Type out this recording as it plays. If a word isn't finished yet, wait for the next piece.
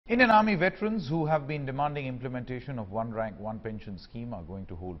Indian Army veterans who have been demanding implementation of one rank, one pension scheme are going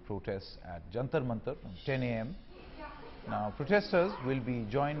to hold protests at Jantar Mantar at 10 a.m. Now, protesters will be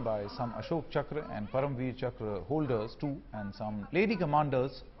joined by some Ashok Chakra and Paramveer Chakra holders too, and some lady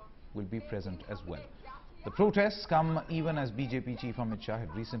commanders will be present as well. The protests come even as BJP Chief Amit Shah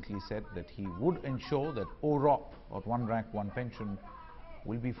had recently said that he would ensure that OROP, or one rank, one pension,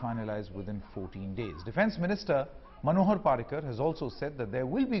 will be finalized within 14 days. Defence Minister Manohar Parrikar has also said that there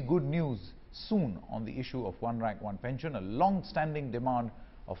will be good news soon on the issue of one rank, one pension, a long-standing demand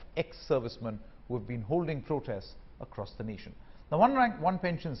of ex-servicemen who have been holding protests across the nation. The one rank, one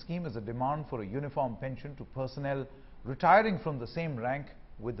pension scheme is a demand for a uniform pension to personnel retiring from the same rank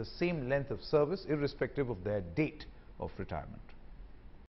with the same length of service, irrespective of their date of retirement.